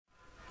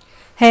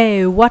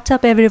Hey, what's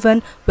up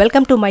everyone?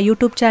 Welcome to my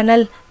YouTube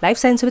channel Life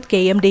Science with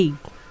KMD.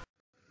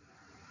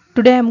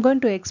 Today I'm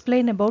going to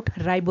explain about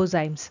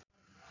ribozymes.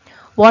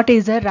 What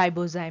is a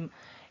ribozyme?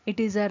 It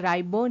is a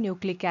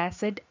ribonucleic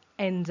acid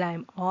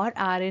enzyme or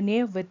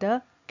RNA with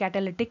a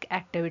catalytic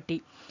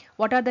activity.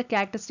 What are the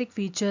characteristic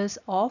features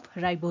of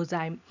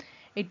ribozyme?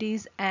 It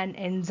is an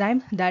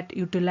enzyme that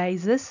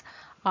utilizes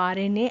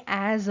RNA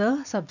as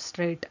a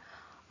substrate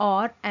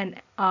or an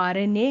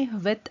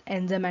RNA with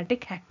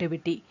enzymatic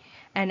activity.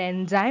 An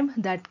enzyme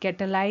that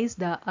catalyzes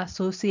the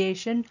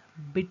association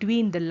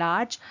between the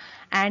large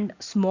and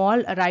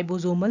small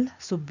ribosomal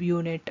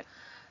subunit.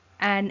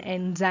 An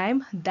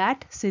enzyme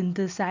that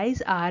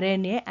synthesizes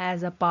RNA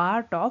as a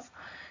part of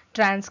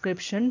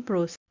transcription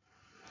process.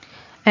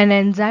 An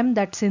enzyme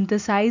that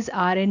synthesizes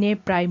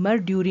RNA primer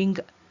during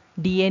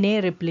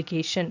DNA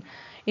replication.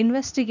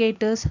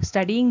 Investigators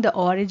studying the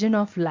origin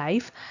of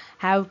life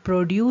have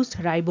produced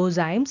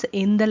ribozymes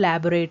in the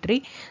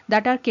laboratory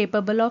that are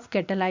capable of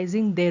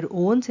catalyzing their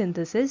own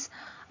synthesis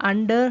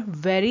under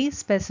very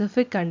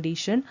specific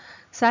conditions,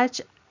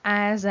 such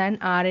as an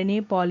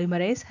RNA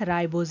polymerase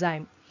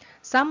ribozyme.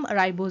 Some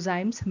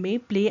ribozymes may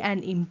play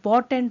an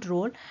important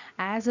role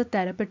as a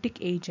therapeutic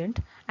agent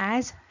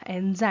as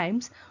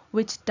enzymes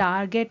which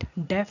target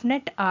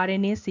definite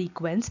RNA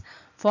sequence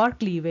for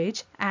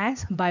cleavage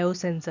as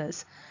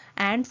biosensors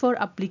and for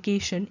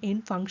application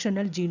in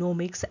functional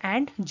genomics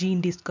and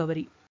gene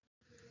discovery.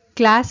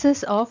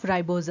 Classes of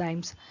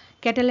ribozymes.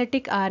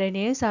 Catalytic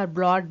RNAs are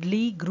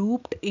broadly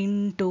grouped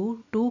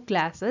into two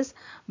classes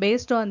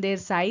based on their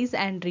size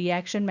and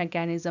reaction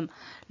mechanism.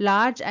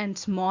 Large and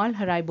small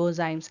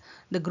ribozymes.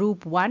 The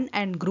group 1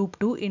 and group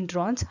 2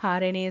 introns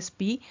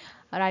RNAsP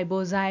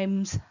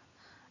ribozymes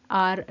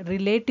are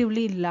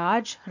relatively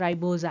large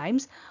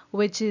ribozymes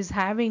which is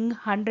having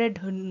hundreds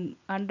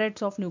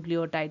of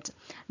nucleotides.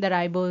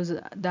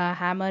 The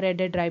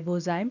hammer-headed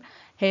ribozyme,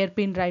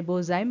 hairpin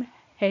ribozyme,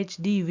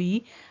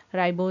 HDV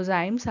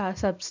ribozymes are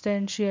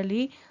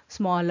substantially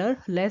smaller,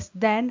 less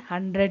than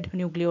 100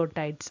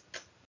 nucleotides.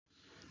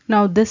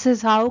 Now this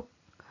is how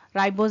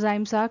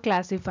ribozymes are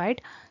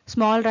classified.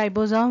 Small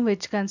ribosome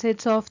which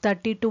consists of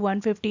 30 to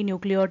 150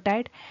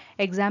 nucleotide.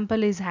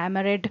 Example is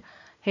hammerhead,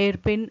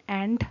 hairpin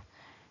and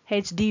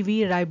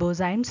HDV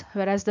ribozymes,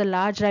 whereas the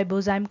large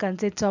ribozyme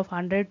consists of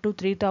 100 to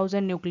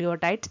 3000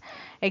 nucleotides.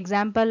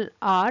 Example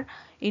are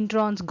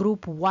introns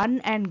group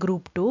 1 and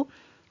group 2,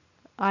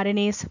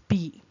 RNase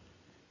P.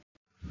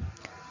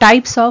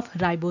 Types of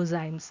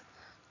ribozymes.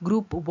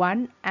 Group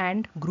 1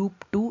 and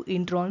group 2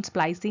 intron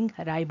splicing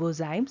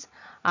ribozymes,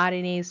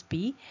 RNase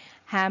P,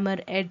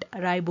 hammerhead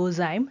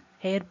ribozyme,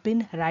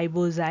 hairpin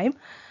ribozyme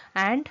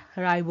and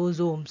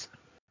ribosomes.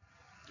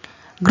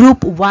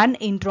 Group 1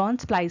 intron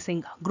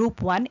splicing.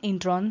 Group 1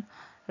 intron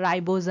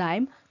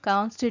ribozyme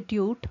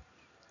constitute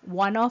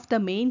one of the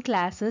main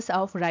classes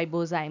of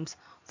ribozymes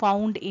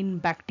found in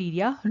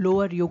bacteria,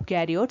 lower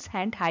eukaryotes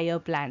and higher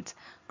plants.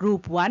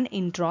 Group 1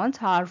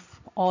 introns are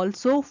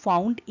also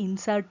found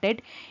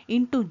inserted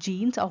into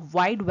genes of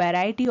wide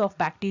variety of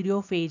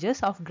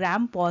bacteriophages of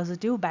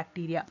gram-positive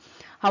bacteria.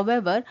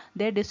 However,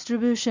 their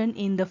distribution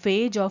in the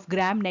phage of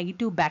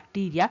gram-negative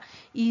bacteria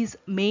is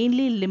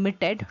mainly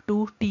limited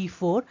to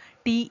T4,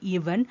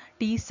 T11,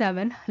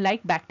 T7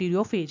 like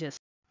bacteriophages.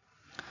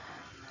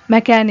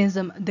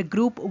 Mechanism. The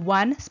group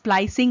 1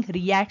 splicing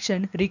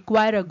reaction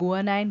require a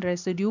guanine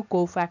residue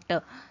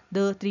cofactor.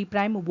 The 3'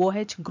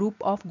 OH group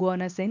of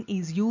guanosine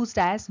is used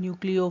as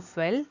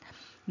nucleophile.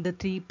 The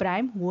 3'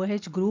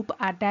 OH group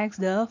attacks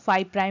the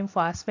 5'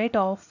 phosphate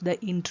of the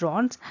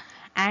introns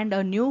and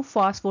a new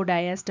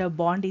phosphodiester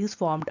bond is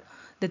formed.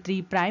 The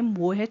 3'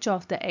 OH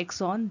of the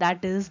exon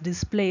that is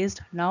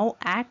displaced now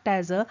act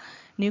as a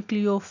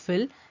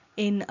nucleophile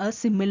in a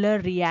similar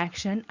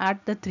reaction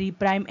at the 3'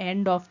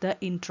 end of the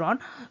intron.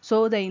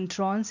 So the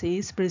introns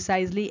is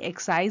precisely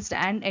excised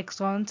and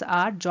exons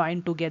are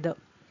joined together.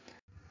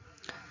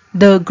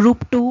 The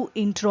group 2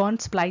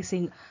 intron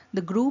splicing.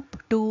 The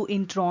group 2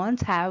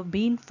 introns have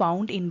been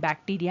found in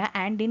bacteria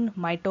and in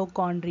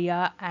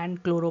mitochondria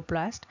and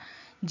chloroplast,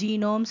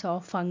 genomes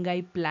of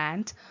fungi,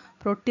 plants,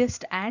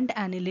 protists and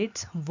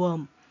annelids,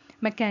 worm.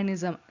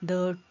 Mechanism.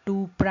 The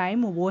 2'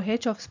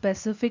 OH of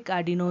specific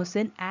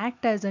adenosine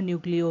act as a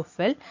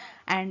nucleophile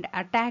and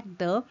attack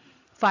the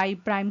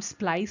 5'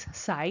 splice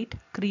site,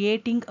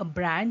 creating a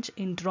branch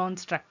intron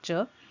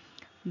structure.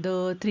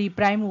 The 3'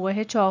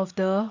 OH of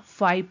the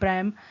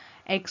 5'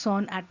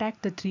 exon attack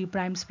the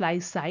 3'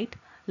 splice site,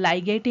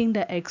 ligating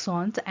the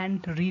exons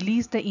and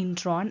release the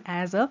intron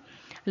as a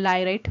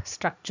lyrate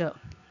structure.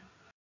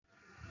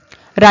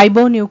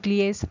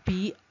 Ribonuclease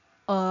P,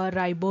 a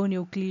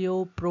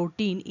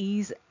ribonucleoprotein,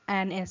 is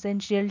an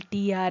essential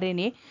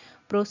tRNA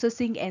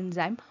processing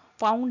enzyme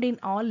found in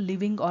all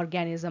living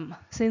organisms.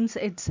 Since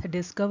its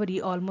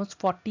discovery almost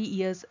 40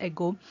 years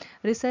ago,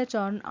 research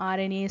on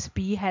RNase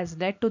P has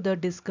led to the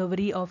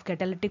discovery of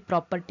catalytic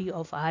property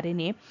of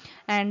RNA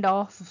and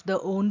of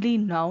the only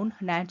known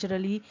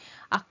naturally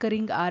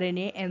occurring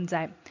RNA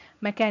enzyme,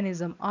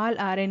 Mechanism. All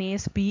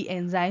RNase P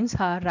enzymes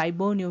are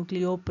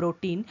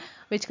ribonucleoprotein,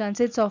 which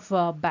consists of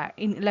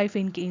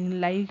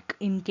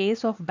in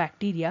case of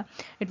bacteria,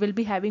 it will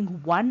be having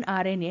one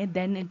RNA,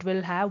 then it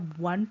will have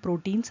one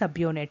protein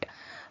subunit.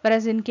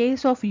 Whereas in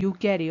case of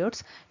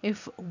eukaryotes,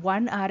 if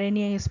one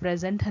RNA is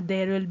present,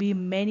 there will be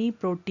many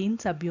protein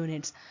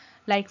subunits.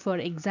 Like for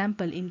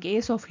example, in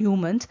case of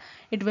humans,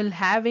 it will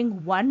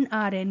having one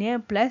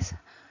RNA plus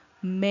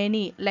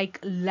many, like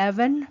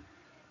 11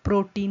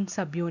 protein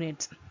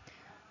subunits.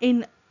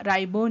 In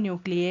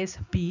ribonuclease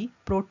P,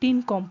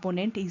 protein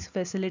component is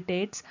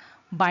facilitates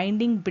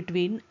binding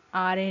between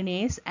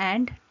RNase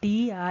and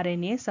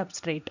tRNA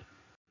substrate.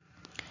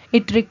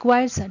 It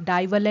requires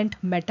divalent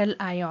metal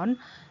ion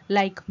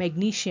like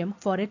magnesium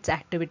for its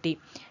activity.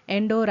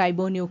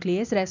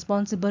 Endoribonuclease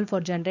responsible for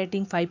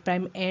generating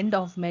 5' end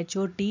of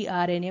mature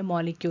tRNA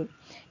molecule.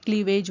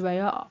 Cleavage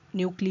via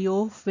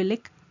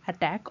nucleophilic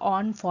attack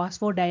on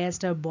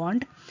phosphodiester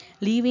bond,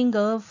 leaving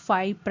a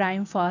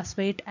 5'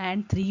 phosphate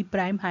and 3'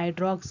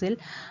 hydroxyl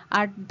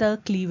at the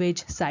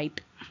cleavage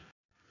site.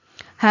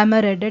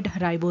 Hammer-headed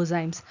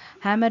ribozymes.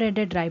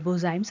 Hammer-headed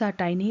ribozymes are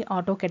tiny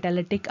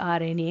autocatalytic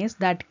RNAs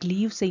that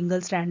cleave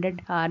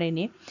single-stranded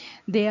RNA.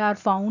 They are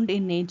found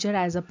in nature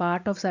as a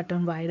part of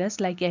certain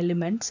virus-like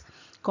elements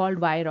called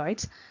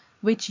viroids,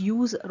 which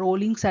use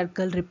rolling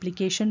circle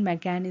replication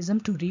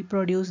mechanism to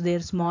reproduce their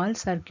small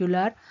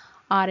circular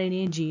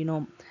RNA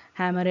genome.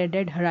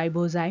 Hammer-headed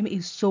ribozyme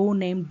is so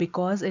named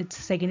because its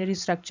secondary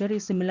structure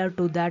is similar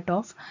to that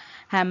of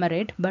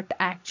hammerhead, but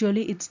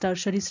actually its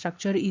tertiary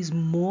structure is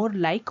more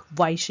like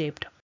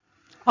Y-shaped.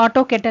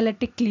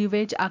 Autocatalytic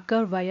cleavage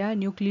occurs via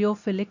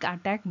nucleophilic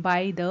attack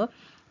by the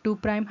 2'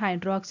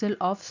 hydroxyl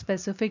of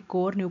specific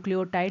core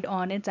nucleotide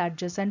on its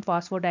adjacent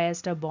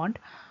phosphodiester bond,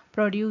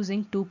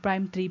 producing 2'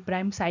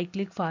 3'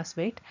 cyclic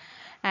phosphate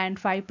and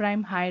 5'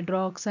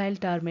 hydroxyl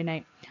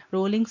termini.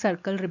 Rolling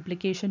circle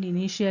replication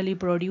initially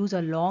produce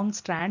a long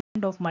strand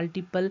of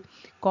multiple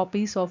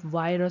copies of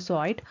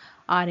virusoid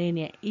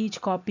RNA.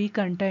 Each copy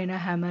contain a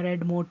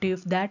hammerhead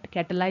motif that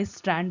catalyzes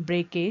strand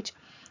breakage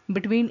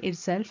between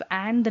itself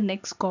and the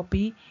next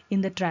copy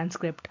in the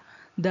transcript.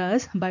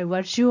 Thus, by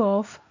virtue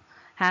of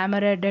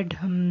hammerheaded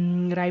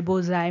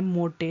ribozyme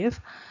motif,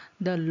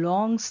 the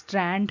long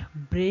strand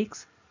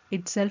breaks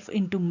itself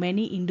into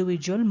many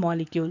individual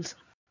molecules.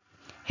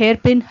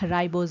 Hairpin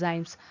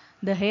ribozymes.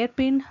 The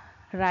hairpin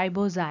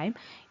ribozyme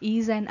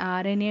is an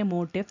RNA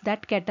motif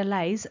that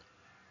catalyzes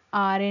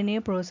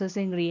RNA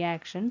processing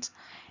reactions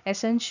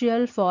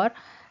essential for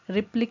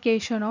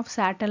replication of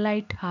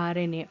satellite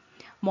RNA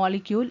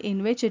molecule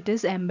in which it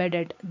is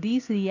embedded.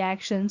 These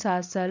reactions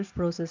are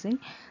self-processing,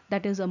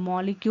 that is, a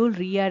molecule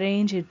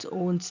rearrange its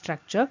own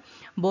structure.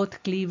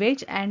 Both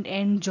cleavage and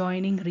end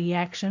joining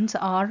reactions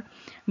are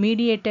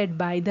mediated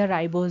by the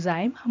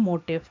ribozyme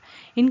motif.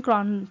 In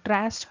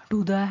contrast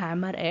to the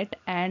hammerhead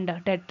and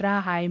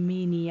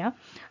tetrahymenia,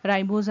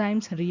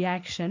 ribozymes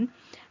reaction,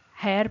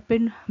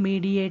 hairpin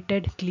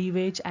mediated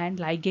cleavage and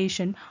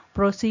ligation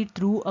proceed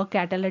through a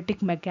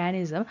catalytic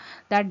mechanism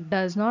that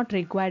does not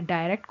require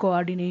direct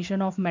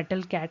coordination of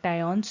metal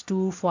cations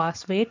to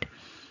phosphate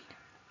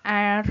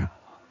air,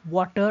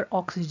 water,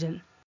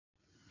 oxygen.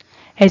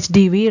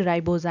 HDV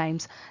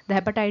ribozymes. The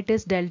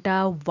hepatitis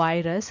delta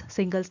virus,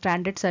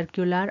 single-stranded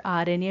circular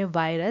RNA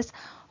virus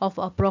of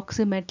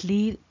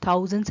approximately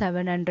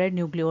 1700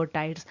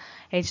 nucleotides.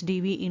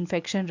 HDV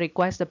infection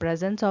requires the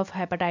presence of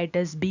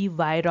hepatitis B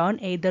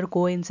viron either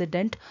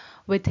coincident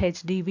with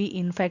HDV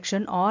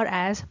infection or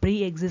as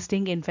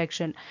pre-existing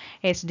infection.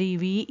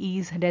 HDV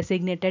is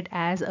designated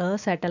as a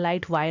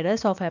satellite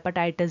virus of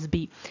hepatitis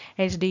B.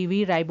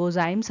 HDV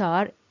ribozymes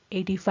are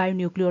 85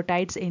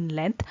 nucleotides in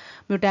length.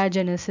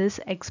 Mutagenesis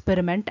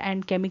experiment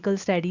and chemical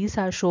studies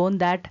have shown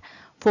that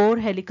 4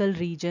 helical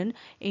region,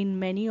 in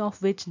many of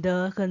which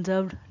the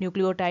conserved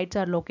nucleotides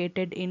are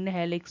located in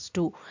helix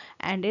 2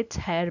 and its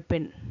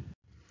hairpin.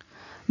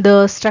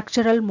 The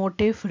structural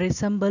motif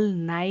resemble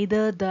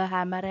neither the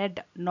hammerhead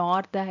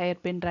nor the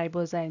hairpin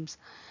ribozymes.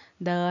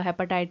 The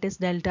hepatitis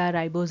delta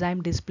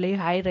ribozyme display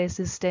high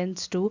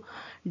resistance to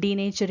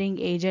denaturing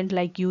agent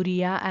like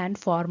urea and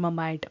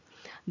formamide.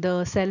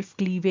 The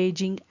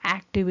self-cleavaging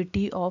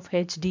activity of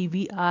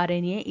HDV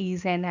RNA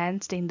is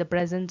enhanced in the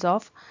presence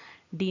of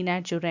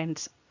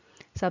denaturants.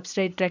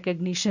 Substrate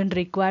recognition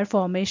requires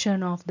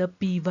formation of the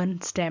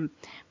P1 stem.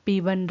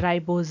 P1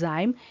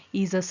 ribozyme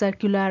is a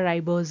circular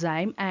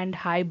ribozyme and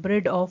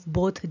hybrid of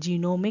both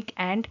genomic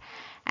and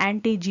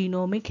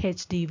antigenomic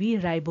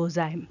HDV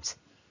ribozymes.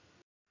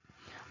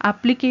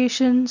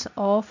 Applications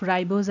of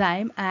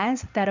ribozyme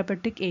as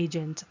therapeutic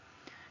agents.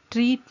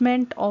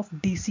 Treatment of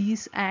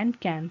disease and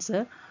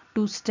cancer,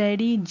 to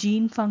study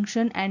gene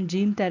function and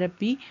gene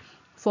therapy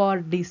for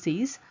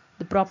disease.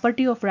 The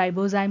property of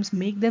ribozymes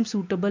make them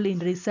suitable in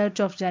research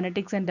of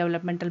genetics and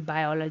developmental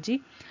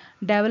biology.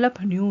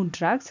 Develop new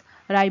drugs,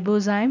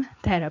 ribozyme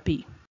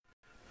therapy.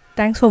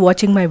 Thanks for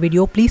watching my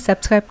video. Please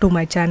subscribe to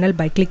my channel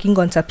by clicking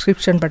on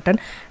subscription button.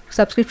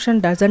 Subscription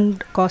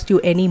doesn't cost you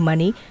any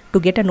money. To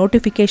get a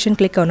notification,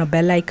 click on a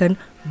bell icon.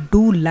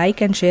 Do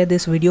like and share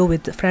this video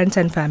with friends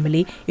and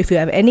family. If you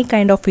have any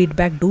kind of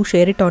feedback, do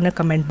share it on a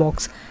comment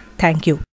box. Thank you.